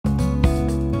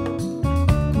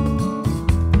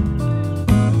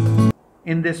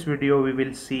In this video, we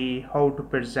will see how to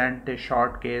present a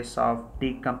short case of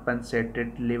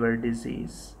decompensated liver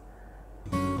disease.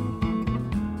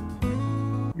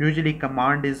 Usually,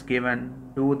 command is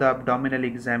given, do the abdominal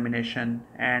examination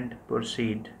and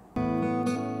proceed.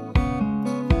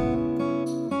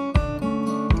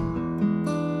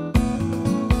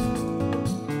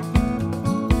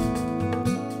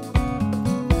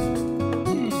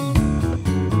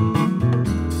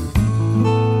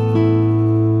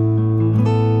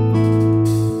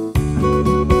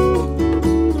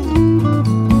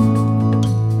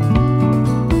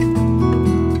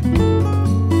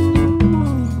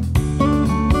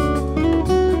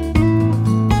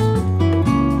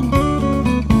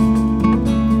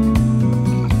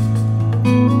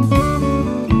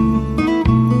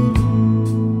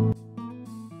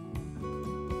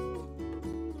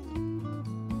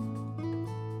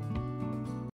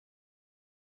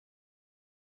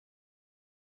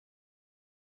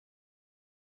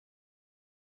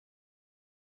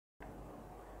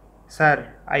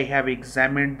 Sir, I have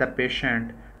examined the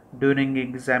patient. During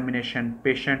examination,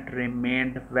 patient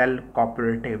remained well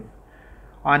cooperative.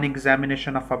 On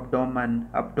examination of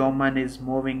abdomen is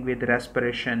moving with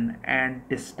respiration and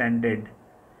distended.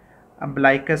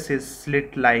 Umbilicus is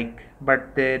slit-like,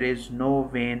 but there is no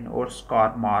vein or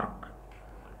scar mark.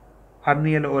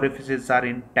 Hernial orifices are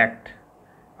intact.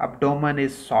 Abdomen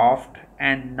is soft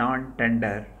and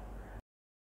non-tender.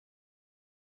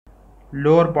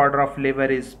 Lower border of liver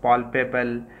is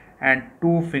palpable and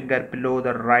 2 fingers below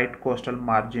the right costal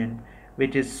margin,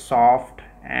 which is soft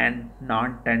and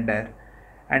non-tender,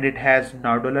 and it has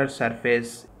nodular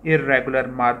surface, irregular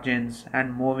margins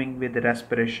and moving with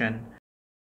respiration.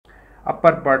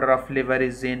 Upper border of liver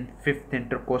is in 5th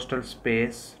intercostal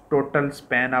space. Total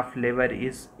span of liver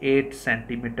is 8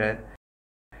 cm.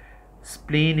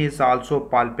 Spleen is also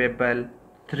palpable,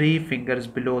 3 fingers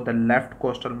below the left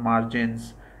costal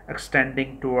margins,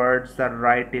 extending towards the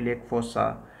right iliac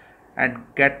fossa, and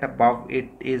get above it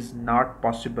is not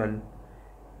possible.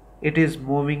 It is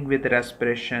moving with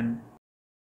respiration.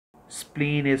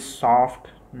 Spleen is soft,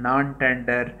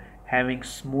 non-tender, having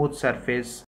smooth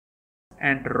surface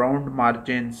and round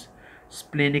margins.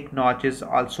 Splenic notch is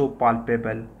also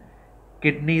palpable.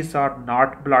 Kidneys are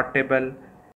not blottable.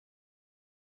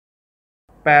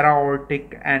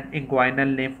 Para-aortic and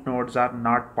inguinal lymph nodes are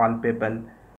not palpable.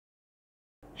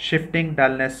 Shifting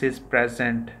dullness is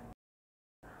present.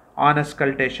 On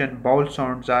auscultation, bowel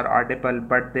sounds are audible,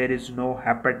 but there is no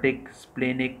hepatic,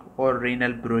 splenic or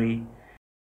renal bruit.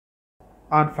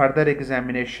 On further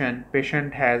examination,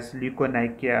 patient has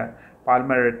leukonychia,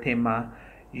 palmarethema,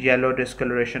 yellow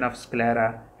discoloration of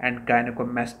sclera and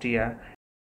gynecomastia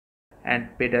and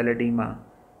pedal edema,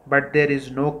 but there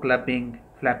is no clubbing,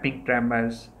 flapping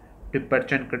tremors,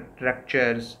 Dupuytren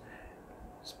contractures,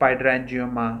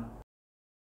 spiderangioma,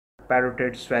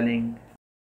 parotid swelling,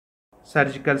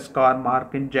 surgical scar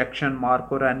mark, injection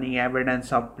mark or any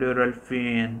evidence of pleural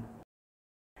effusion.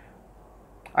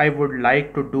 I would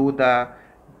like to do the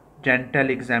genital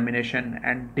examination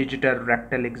and digital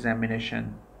rectal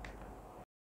examination.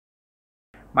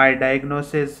 My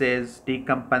diagnosis is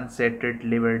decompensated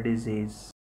liver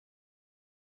disease.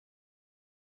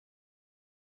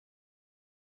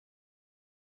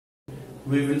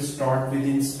 We will start with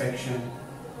inspection.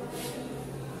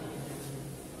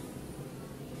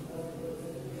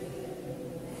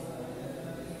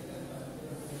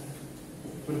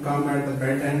 We'll come at the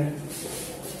bed end.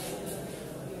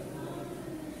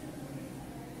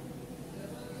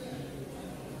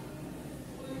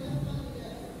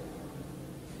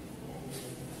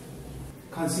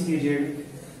 खांसी कीजिए.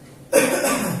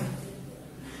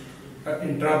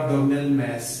 इंट्राअब्डोमिनल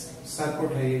mess, sir को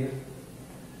उठाइएगा.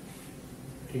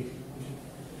 ठीक,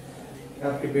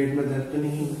 आपके पेट में दर्द तो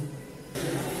नहीं.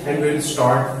 And we'll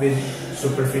start with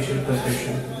superficial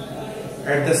palpation.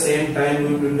 At the same time,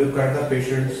 we will look at the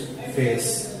patient's face.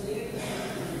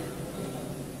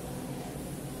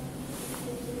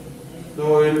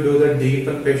 So we'll do the deep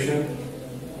palpation.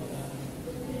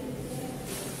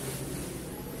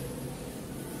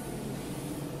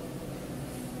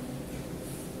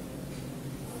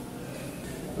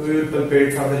 We will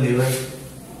palpate for the liver.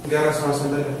 11 सांस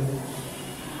अंदर रखें.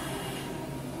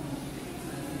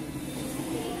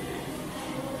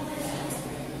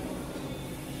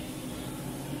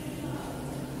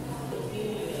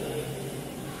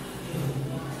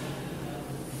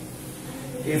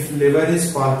 If liver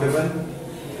is palpable,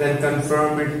 then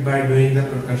confirm it by doing the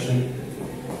percussion.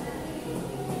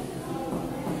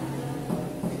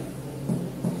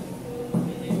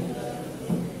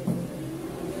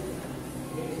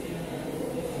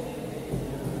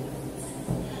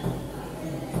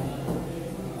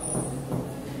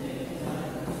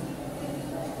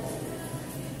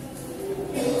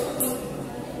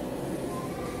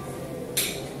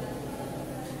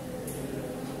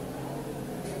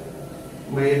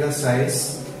 measure the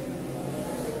size,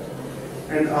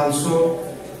 and also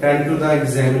tell to the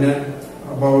examiner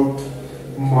about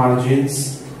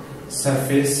margins,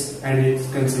 surface and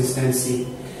its consistency,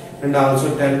 and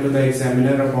also tell to the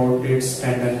examiner about its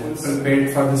tenderness.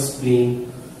 Prepared for the spleen.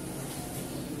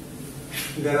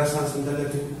 गहरा सांस अंदर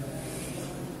लेते हैं.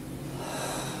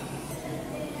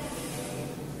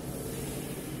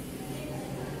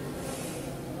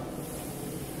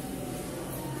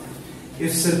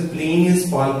 If spleen is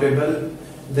palpable,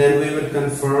 then we will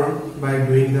confirm by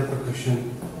doing the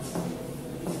percussion.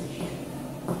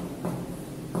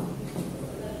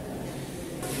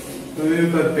 We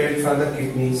will prepare for the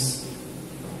kidneys.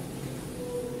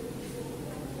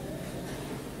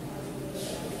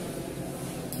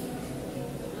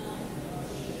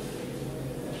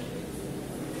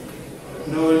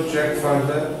 Now we will check for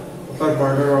the upper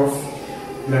border of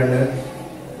bladder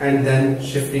and then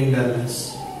shifting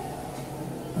dullness.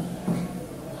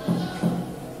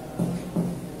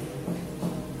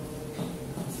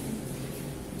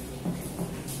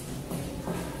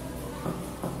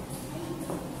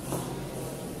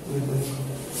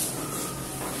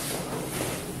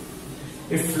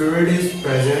 If fluid is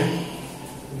present,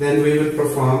 then we will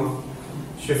perform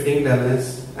shifting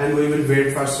dullness and we will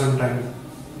wait for some time.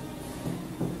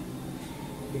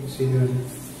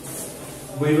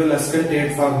 We will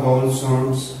auscultate for bowel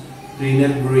sounds,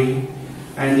 renal bruit,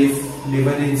 and if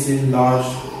liver is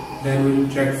enlarged, then we will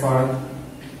check for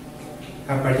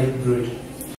hepatic bruit.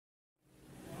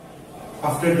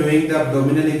 After doing the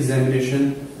abdominal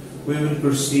examination, we will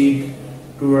proceed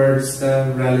towards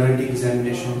the relevant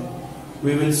examination.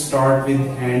 We will start with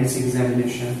hands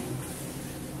examination.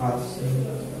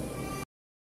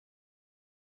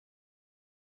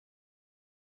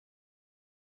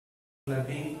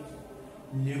 Clapping,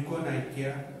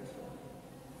 leukonychia,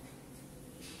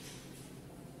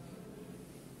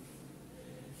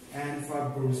 and for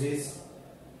bruises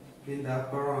in the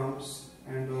upper arms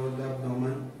and or the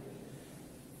abdomen,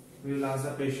 we will ask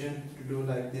the patient to do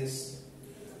like this.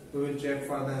 We will check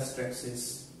for the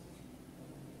astraxis.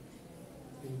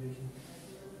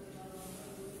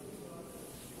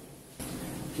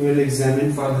 We will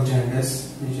examine for the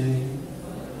jaundice.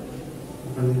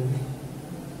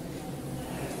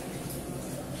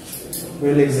 We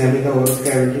will examine the oral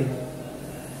cavity.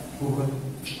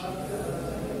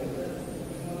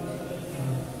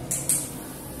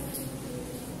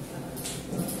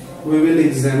 We will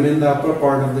examine the upper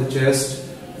part of the chest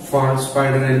for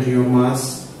spider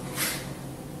angiomas.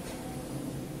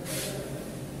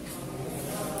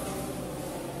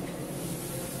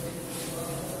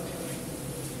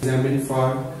 Examine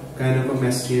for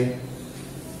gynecomastia.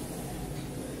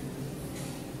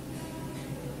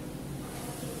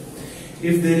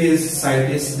 If there is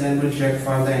ascites, then we'll check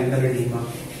for the ankle edema.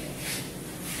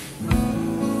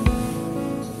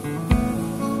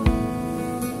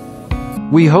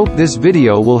 We hope this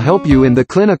video will help you in the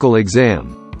clinical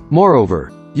exam.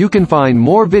 Moreover, you can find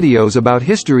more videos about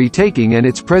history taking and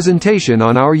its presentation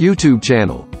on our YouTube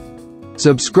channel.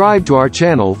 Subscribe to our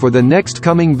channel for the next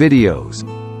coming videos.